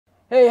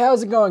Hey,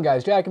 how's it going,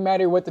 guys? Jack and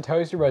Matt here with the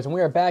Toaster Bros, and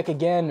we are back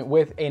again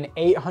with an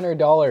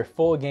 $800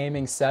 full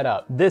gaming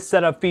setup. This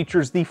setup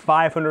features the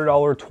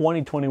 $500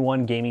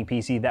 2021 gaming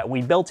PC that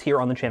we built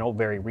here on the channel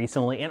very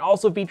recently, and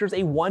also features a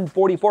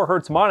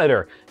 144Hz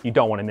monitor. You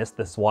don't want to miss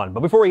this one.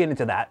 But before we get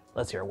into that,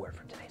 let's hear a word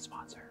from today's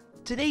sponsor.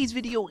 Today's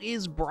video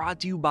is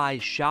brought to you by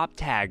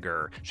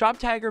ShopTagger.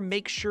 ShopTagger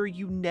makes sure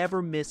you never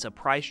miss a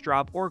price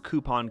drop or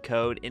coupon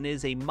code and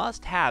is a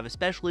must-have,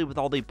 especially with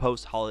all the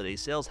post-holiday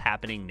sales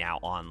happening now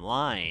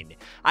online.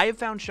 I have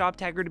found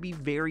ShopTagger to be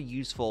very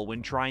useful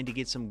when trying to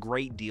get some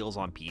great deals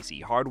on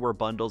PC hardware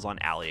bundles on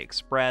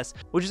AliExpress,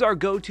 which is our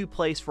go-to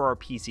place for our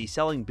PC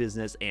selling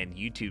business and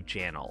YouTube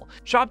channel.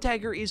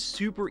 ShopTagger is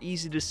super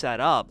easy to set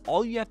up.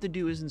 All you have to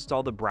do is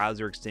install the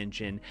browser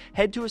extension,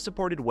 head to a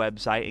supported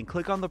website, and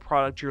click on the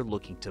product you're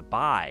looking to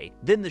buy.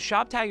 Then the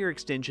ShopTagger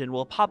extension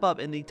will pop up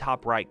in the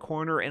top right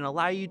corner and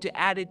allow you to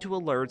add it to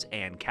alerts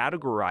and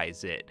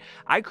categorize it.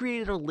 I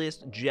created a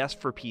list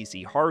just for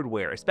PC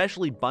hardware,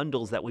 especially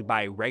bundles that we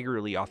buy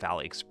regularly off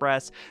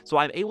AliExpress, so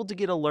I'm able to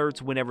get alerts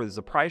whenever there's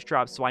a price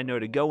drop so I know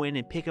to go in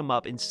and pick them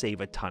up and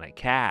save a ton of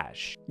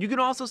cash. You can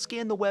also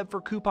scan the web for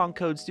coupon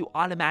codes to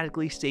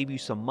automatically save you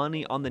some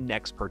money on the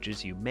next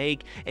purchase you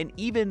make, and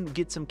even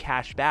get some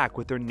cash back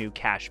with their new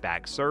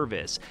cashback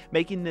service,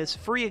 making this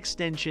free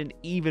extension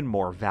even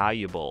more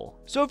valuable.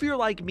 So if you're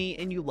like me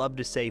and you love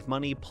to save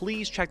money,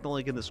 please check the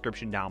link in the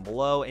description down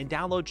below and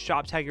download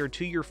ShopTagger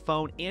to your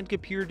phone and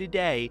computer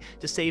today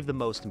to save the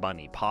most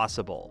money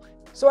possible.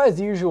 So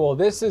as usual,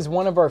 this is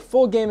one of our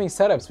full gaming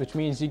setups, which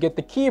means you get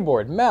the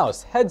keyboard,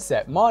 mouse,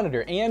 headset,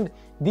 monitor, and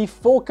the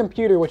full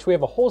computer, which we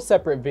have a whole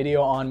separate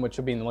video on, which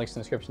will be in the links in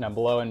the description down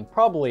below and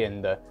probably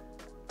in the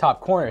top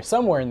corner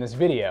somewhere in this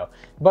video.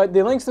 But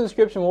the links in the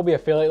description will be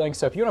affiliate links,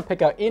 so if you want to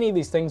pick out any of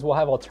these things, we'll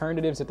have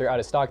alternatives if they're out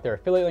of stock. They're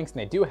affiliate links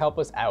and they do help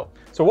us out.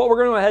 So what we're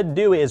going to go ahead and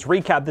do is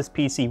recap this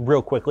PC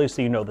real quickly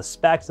so you know the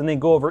specs, and then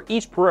go over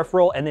each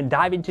peripheral and then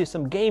dive into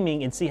some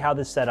gaming and see how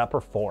this setup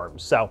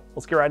performs. So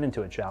let's get right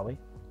into it, shall we?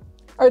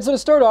 All right, so to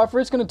start off,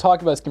 we're just going to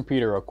talk about this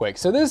computer real quick.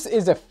 So this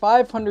is a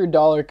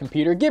 $500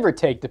 computer, give or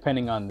take,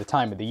 depending on the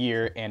time of the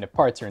year and if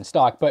parts are in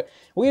stock. But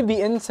we have the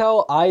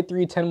Intel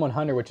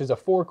i3-10100, which is a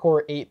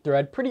 4-core,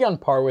 8-thread, pretty on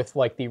par with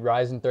like the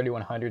Ryzen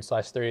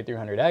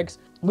 3100/3300X.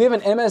 We have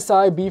an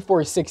MSI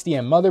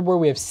B460M motherboard.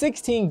 We have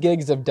 16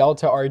 gigs of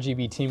Delta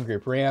RGB Team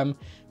Group RAM.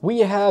 We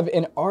have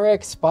an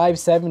RX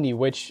 570,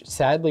 which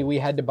sadly we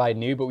had to buy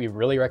new, but we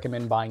really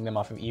recommend buying them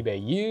off of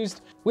eBay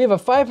used. We have a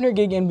 500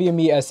 gig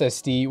NVMe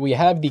SSD. We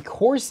have the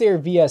Corsair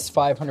VS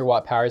 500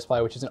 watt power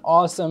supply, which is an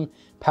awesome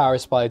power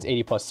supply. It's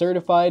 80 plus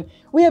certified.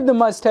 We have the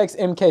Mustex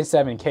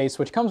MK7 case,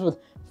 which comes with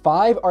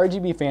 5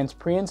 RGB fans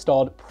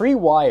pre-installed,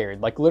 pre-wired.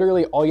 Like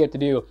literally all you have to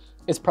do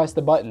is press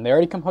the button. They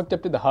already come hooked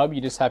up to the hub.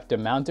 You just have to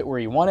mount it where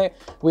you want it.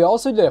 We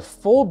also did a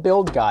full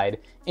build guide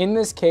in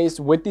this case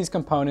with these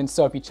components.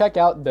 So if you check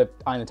out the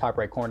on the top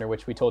right corner,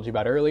 which we told you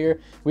about earlier,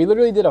 we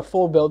literally did a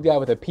full build guide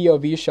with a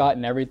POV shot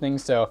and everything.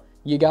 So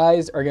you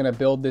guys are gonna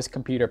build this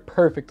computer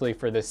perfectly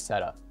for this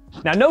setup.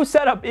 Now, no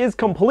setup is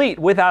complete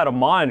without a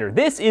monitor.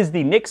 This is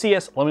the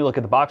Nixius, let me look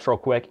at the box real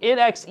quick,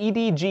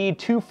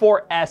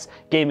 NX-EDG24S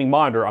gaming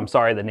monitor. I'm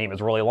sorry, the name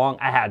is really long,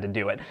 I had to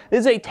do it. This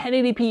is a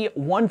 1080p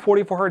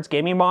 144Hz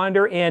gaming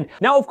monitor, and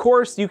now of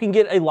course you can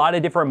get a lot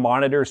of different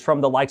monitors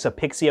from the likes of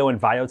Pixio and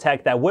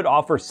Videotech that would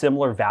offer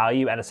similar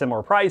value at a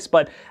similar price,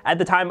 but at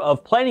the time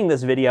of planning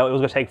this video, it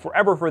was gonna take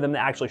forever for them to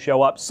actually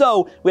show up.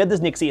 So we had this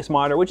Nixius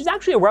monitor, which is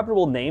actually a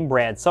reputable name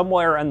brand,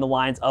 somewhere in the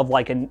lines of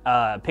like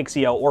a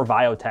Pixio or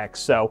Videotech.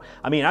 So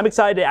I mean, I'm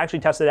excited to actually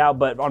test it out,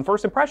 but on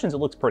first impressions, it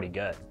looks pretty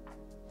good.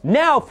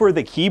 Now for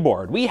the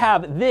keyboard, we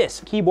have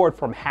this keyboard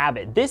from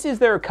Habit. This is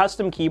their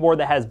custom keyboard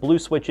that has blue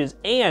switches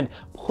and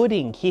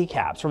pudding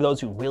keycaps for those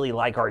who really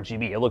like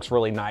RGB. It looks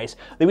really nice.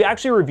 We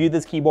actually reviewed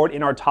this keyboard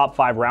in our top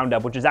 5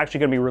 roundup, which is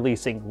actually gonna be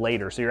releasing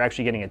later. So you're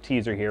actually getting a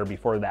teaser here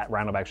before that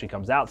roundup actually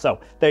comes out.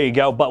 So there you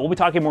go, but we'll be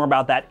talking more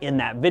about that in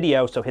that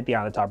video, so hit the eye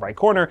on the top right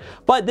corner.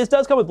 But this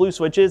does come with blue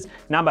switches,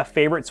 not my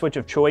favorite switch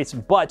of choice,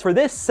 but for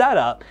this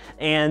setup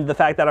and the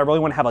fact that I really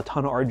wanna have a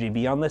ton of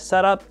RGB on this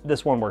setup,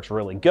 this one works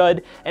really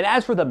good. And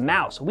as for the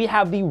mouse, we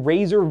have the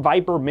Razer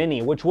Viper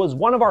Mini, which was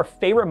one of our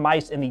favorite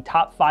mice in the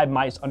top 5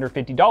 mice under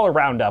 $50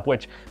 roundup,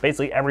 which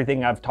basically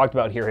everything I've talked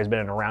about here has been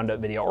in a roundup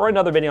video or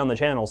another video on the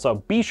channel.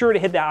 So be sure to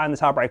hit that eye in the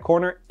top right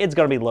corner. It's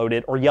gonna be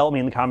loaded, or yell at me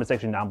in the comment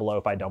section down below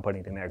if I don't put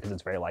anything there, because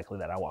it's very likely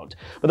that I won't.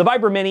 But the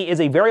Viper Mini is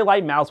a very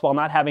light mouse while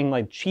not having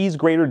like cheese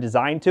grater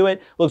design to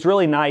it. Looks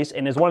really nice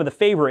and is one of the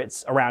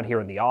favorites around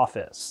here in the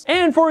office.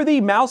 And for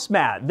the mouse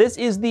mat, this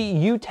is the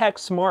UTech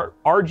Smart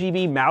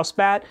RGB mouse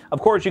mat.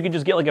 Of course, you can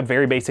just get like a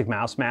very basic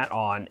mouse mat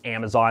on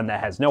Amazon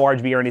that has no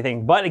RGB or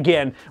anything. But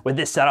again, with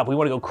this setup, we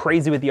want to go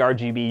crazy with the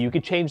RGB. You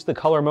could change the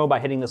color mode by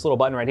hitting this little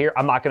button right here.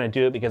 I'm not going to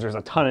do it because there's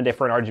a ton of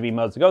different RGB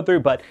modes to go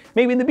through, but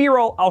maybe in the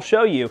B-roll, I'll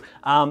show you.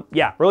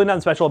 Yeah, really nothing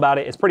special about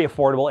it. It's pretty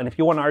affordable. And if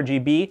you want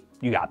RGB,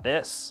 you got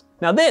this.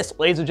 Now this,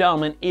 ladies and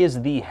gentlemen,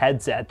 is the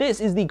headset. This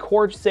is the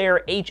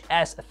Corsair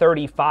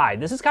HS35.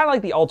 This is kind of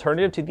like the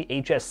alternative to the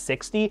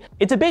HS60.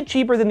 It's a bit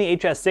cheaper than the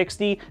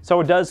HS60,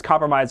 so it does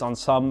compromise on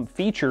some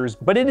features,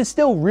 but it is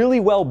still really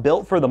well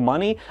built for the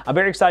money. I'm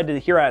very excited to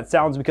hear how it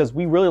sounds because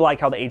we really like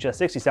how the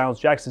HS60 sounds.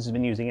 Jackson's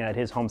been using it at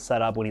his home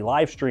setup when he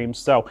live streams.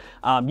 So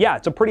yeah,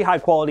 it's a pretty high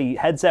quality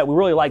headset. We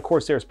really like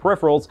Corsair's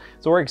peripherals,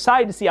 so we're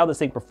excited to see how this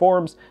thing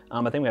performs.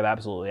 I think we have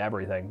absolutely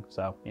everything.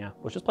 So yeah,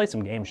 let's just play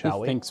some games, shall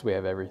we? He thinks we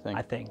have everything.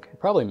 I think.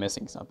 Probably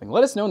missing something.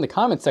 Let us know in the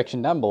comment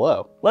section down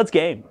below. Let's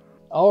game.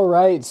 All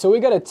right, so we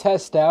got to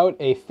test out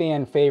a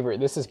fan favorite.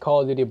 This is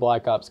Call of Duty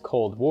Black Ops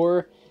Cold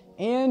War,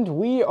 and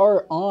we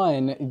are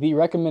on the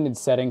recommended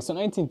settings. So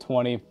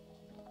 1920,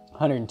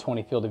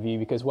 120 field of view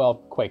because, well,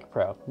 Quake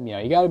Pro. You know,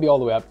 you got to be all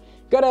the way up.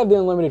 Got to have the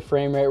unlimited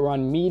frame rate. We're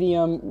on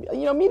medium,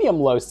 medium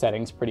low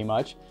settings pretty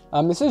much.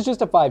 This is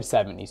just a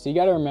 570, so you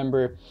got to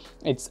remember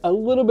it's a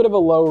little bit of a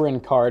lower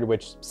end card,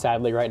 which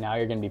sadly right now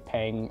you're going to be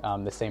paying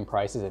the same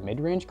price as a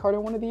mid-range card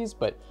on one of these.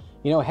 But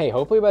hey,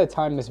 hopefully by the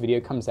time this video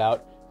comes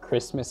out,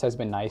 Christmas has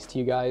been nice to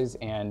you guys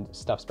and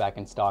stuff's back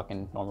in stock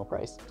and normal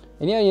price.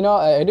 And yeah,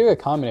 I do a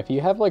comment, if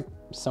you have like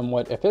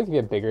somewhat, I feel like if you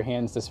have bigger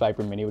hands, this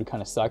Viper Mini would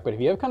kind of suck, but if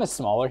you have kind of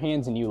smaller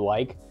hands and you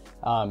like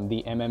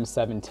the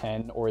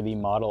MM710 or the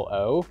Model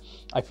O,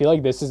 I feel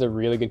like this is a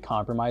really good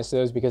compromise to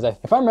those because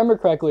if I remember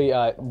correctly,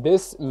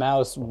 this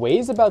mouse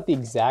weighs about the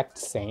exact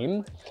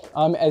same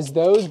as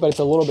those, but it's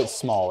a little bit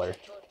smaller.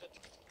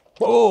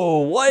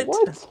 Oh, what?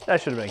 What?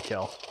 That should have been a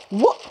kill.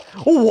 What?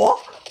 Oh, what?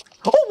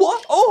 Oh,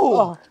 what?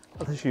 Oh!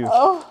 That's huge.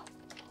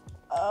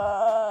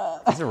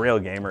 He's a real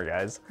gamer,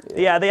 guys.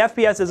 Yeah, the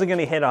FPS isn't going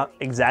to hit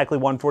exactly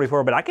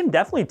 144, but I can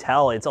definitely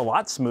tell it's a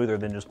lot smoother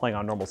than just playing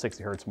on normal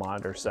 60 hertz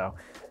monitor, so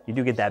you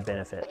do get that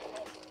benefit.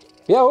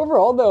 Yeah,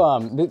 overall though,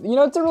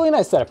 it's a really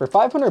nice setup. For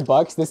 500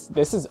 bucks,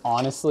 this is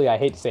honestly, I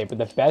hate to say it, but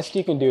the best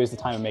you can do is the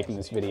time of making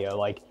this video.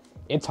 Like,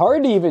 it's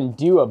hard to even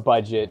do a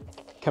budget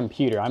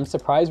computer. I'm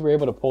surprised we're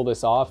able to pull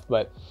this off,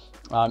 but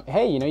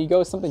hey, you go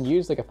with something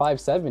used like a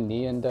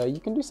 570 and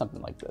you can do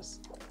something like this.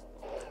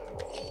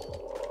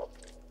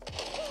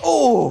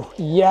 Oh,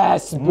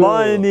 yes, boo.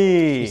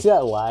 Money. You see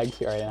that lag?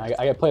 All right,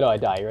 I gotta play till I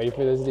die. You ready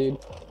for this, dude?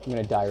 I'm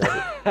gonna die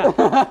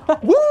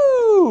right.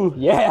 Woo!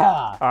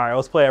 Yeah. All right,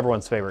 let's play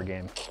everyone's favorite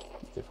game.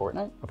 Is it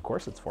Fortnite? Of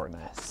course it's Fortnite.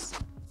 Yes.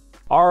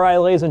 All right,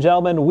 ladies and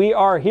gentlemen, we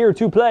are here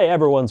to play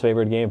everyone's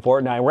favorite game,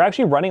 Fortnite. We're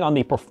actually running on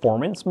the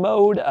performance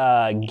mode,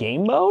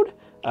 game mode.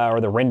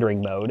 Or the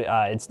rendering mode.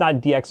 It's not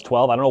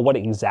DX12. I don't know what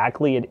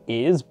exactly it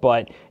is,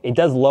 but it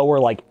does lower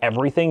like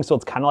everything. So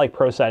it's kind of like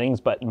pro settings,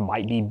 but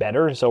might be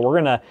better. So we're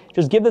gonna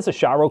just give this a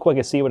shot real quick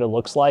and see what it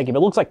looks like. If it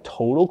looks like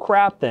total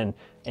crap, then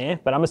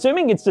but I'm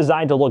assuming it's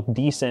designed to look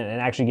decent and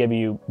actually give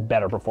you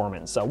better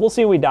performance. So we'll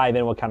see when we dive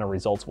in what kind of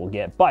results we'll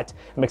get. But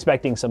I'm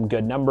expecting some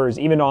good numbers.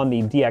 Even on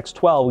the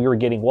DX12, we were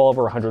getting well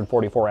over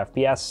 144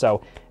 FPS.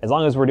 So as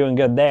long as we're doing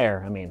good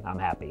there, I mean, I'm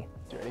happy.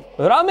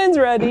 The ramen's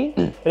ready.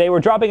 Today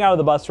we're dropping out of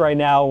the bus right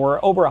now. We're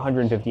over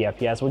 150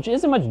 FPS, which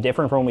isn't much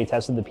different from when we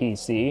tested the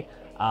PC.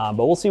 But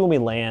we'll see when we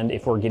land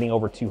if we're getting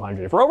over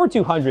 200. If we're over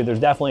 200, there's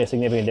definitely a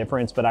significant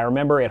difference. But I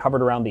remember it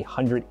hovered around the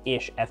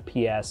 100-ish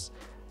FPS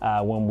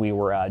when we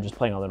were just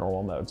playing on the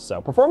normal mode. So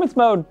performance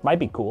mode might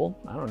be cool.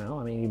 I don't know.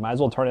 I mean, you might as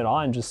well turn it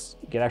on and just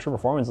get extra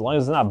performance as long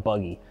as it's not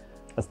buggy.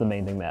 That's the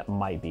main thing that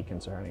might be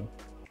concerning.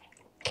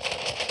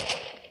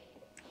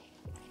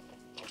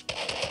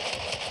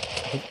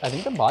 I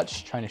think the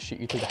bot's trying to shoot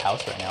you through the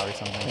house right now or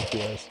something. I think he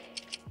is.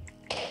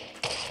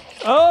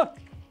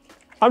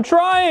 I'm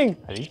trying!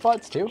 Are these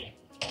bots too?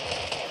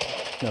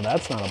 No,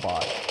 that's not a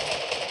bot.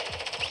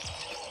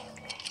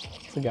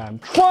 It's the guy I'm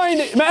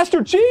trying to...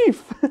 Master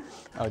Chief!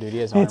 Oh, dude, he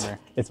has armor.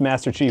 It's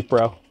Master Chief,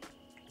 bro.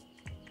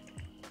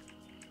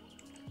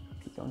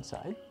 Go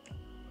inside?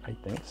 I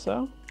think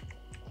so.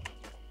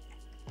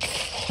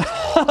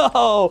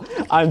 Oh,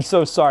 I'm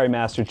so sorry,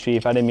 Master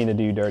Chief. I didn't mean to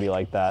do you dirty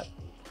like that.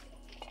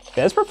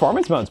 Yeah, this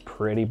performance mode's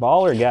pretty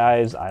baller,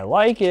 guys. I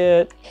like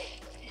it.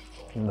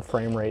 And the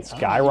frame rate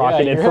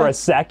skyrocketed for a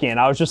second.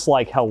 I was just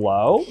like,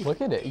 hello? Look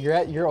at it.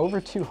 You're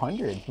over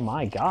 200.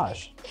 My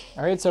gosh.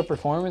 All right, so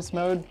performance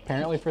mode,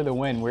 apparently for the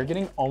win. We're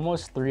getting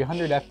almost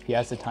 300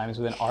 FPS at times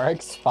with an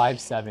RX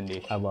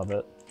 570. I love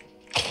it.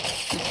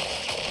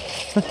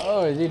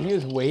 Oh, dude, he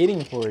was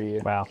waiting for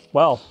you. Wow.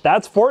 Well,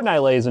 that's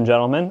Fortnite, ladies and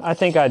gentlemen. I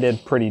think I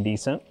did pretty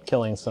decent,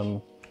 killing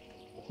some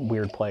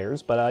weird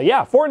players. But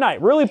yeah, Fortnite,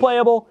 really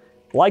playable.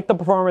 Like the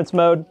performance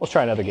mode. Let's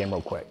try another game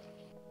real quick.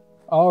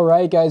 All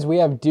right, guys, we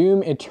have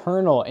Doom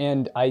Eternal,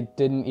 and I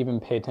didn't even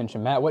pay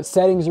attention. Matt, what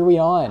settings are we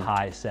on?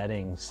 High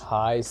settings.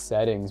 High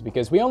settings,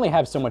 because we only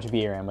have so much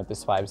VRAM with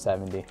this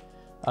 570.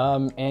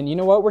 And you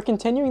know what? We're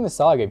continuing the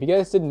saga. If you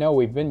guys didn't know,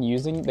 we've been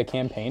using the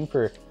campaign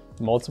for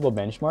multiple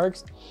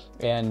benchmarks,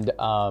 and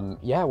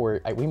yeah,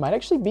 we might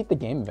actually beat the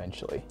game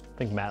eventually. I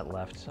think Matt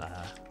left.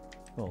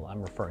 Well,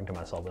 I'm referring to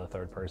myself in the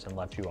third person.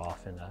 Left you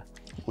off in a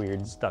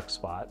weird stuck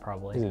spot,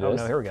 probably. Oh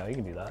no, here we go. You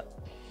can do that.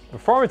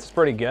 Performance is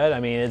pretty good. I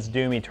mean, it's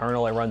Doom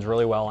Eternal. It runs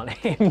really well on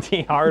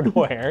AMD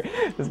hardware.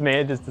 This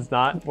man just does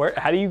not.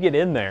 How do you get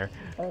in there?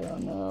 I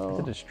don't know.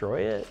 To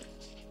destroy it?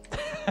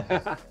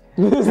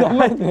 Is that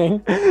my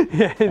thing?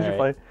 Yeah,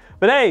 right.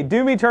 But hey,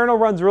 Doom Eternal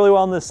runs really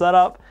well in this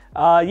setup.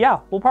 Yeah,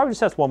 we'll probably just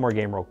test one more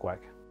game real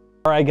quick.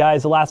 All right,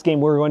 guys, the last game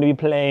we're going to be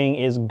playing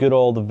is good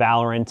old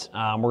Valorant.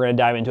 We're going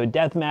to dive into a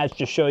deathmatch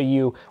to show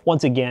you,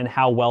 once again,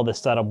 how well this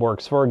setup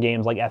works for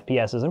games like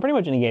FPSs and pretty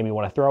much any game you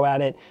want to throw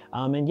at it.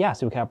 And yeah,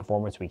 see what kind of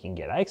performance we can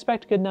get. I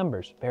expect good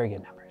numbers, very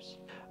good numbers.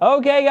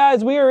 Okay,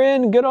 guys, we are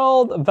in good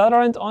old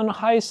Valorant on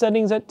high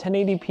settings at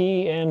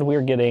 1080p, and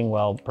we're getting,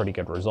 well, pretty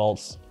good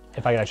results.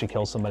 If I can actually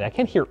kill somebody, I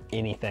can't hear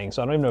anything,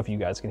 so I don't even know if you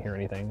guys can hear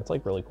anything. It's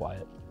like really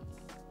quiet.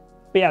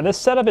 But yeah, this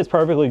setup is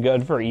perfectly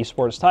good for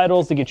esports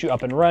titles to get you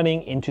up and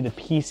running into the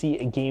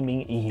PC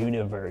gaming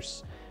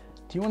universe.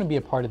 Do you want to be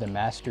a part of the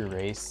master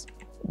race?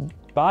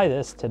 Buy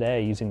this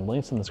today using the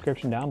links in the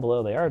description down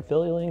below. They are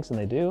affiliate links and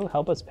they do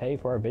help us pay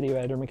for our video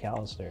editor,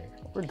 McAllister.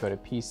 Or go to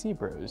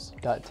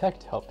PCBros.tech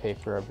to help pay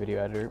for our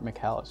video editor,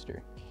 McAllister.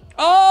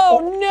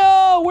 Oh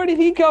no, where did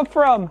he come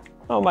from?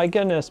 Oh my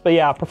goodness. But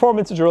yeah,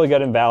 performance is really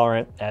good in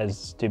Valorant,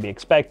 as to be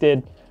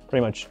expected.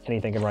 Pretty much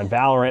anything can run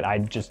Valorant. I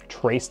just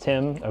traced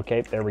him.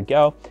 Okay, there we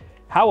go.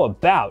 How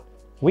about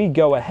we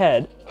go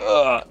ahead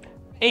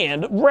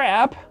and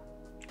wrap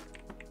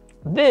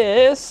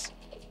this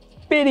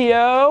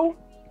video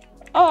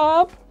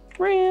up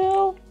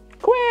real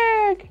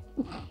quick.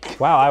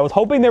 Wow, I was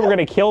hoping they were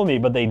gonna kill me,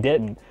 but they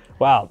didn't.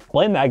 Wow,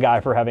 blame that guy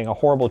for having a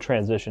horrible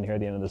transition here at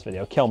the end of this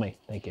video. Kill me,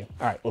 thank you.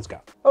 All right, let's go.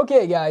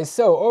 Okay guys,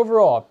 so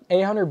overall,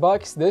 800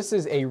 bucks, this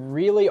is a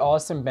really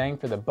awesome bang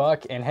for the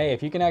buck. And hey,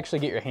 if you can actually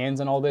get your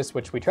hands on all this,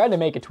 which we tried to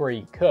make it to where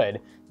you could,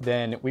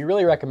 then we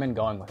really recommend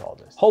going with all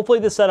this. Hopefully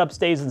this setup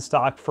stays in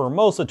stock for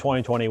most of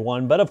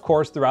 2021, but of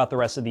course, throughout the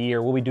rest of the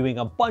year, we'll be doing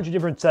a bunch of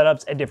different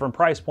setups at different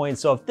price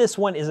points. So if this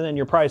one isn't in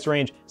your price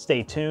range,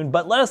 stay tuned.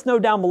 But let us know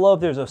down below if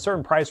there's a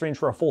certain price range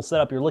for a full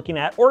setup you're looking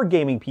at, or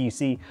gaming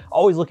PC.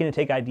 Always looking to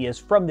take ideas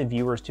from the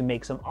viewers to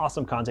make some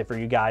awesome content for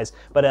you guys.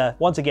 But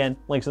once again,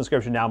 links in the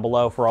description down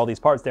below for all these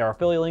parts. They are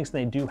affiliate links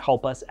and they do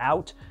help us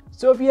out.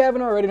 So if you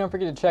haven't already, don't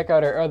forget to check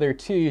out our other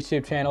 2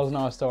 YouTube channels and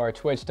also our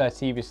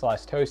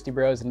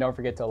twitch.tv/toastybros, and don't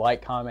forget to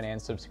like, comment, and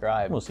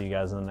subscribe. We'll see you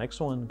guys in the next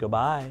one.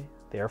 Goodbye.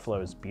 The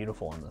airflow is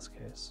beautiful in this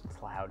case.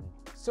 It's loud.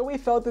 So we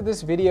felt that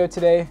this video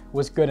today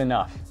was good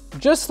enough.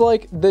 Just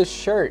like this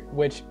shirt,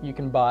 which you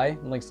can buy,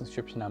 links in the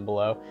description down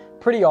below.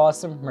 Pretty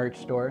awesome merch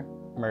store.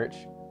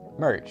 Merch.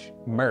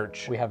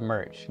 We have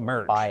merch.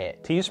 Merch. Buy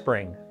it.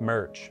 Teespring.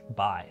 Merch.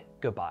 Buy.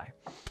 Goodbye.